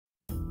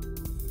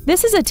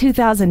This is a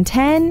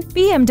 2010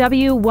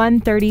 BMW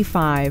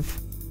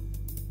 135.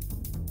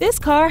 This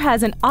car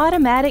has an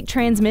automatic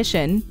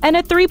transmission and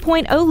a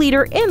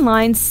 3.0-liter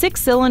inline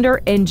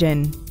six-cylinder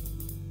engine.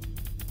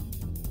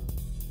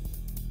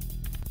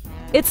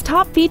 Its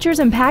top features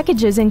and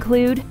packages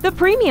include the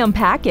Premium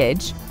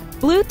Package,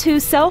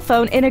 Bluetooth cell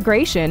phone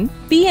integration,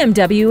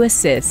 BMW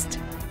Assist,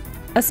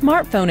 a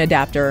smartphone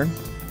adapter,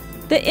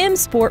 the M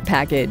Sport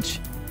Package,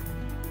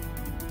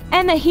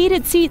 and the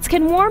heated seats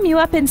can warm you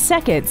up in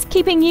seconds,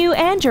 keeping you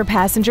and your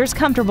passengers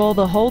comfortable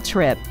the whole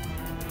trip.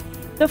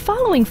 The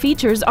following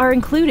features are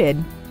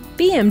included: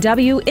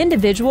 BMW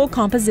individual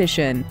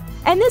composition,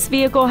 and this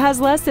vehicle has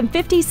less than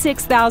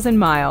 56,000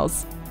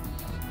 miles.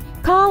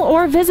 Call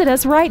or visit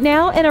us right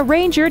now and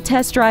arrange your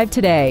test drive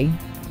today.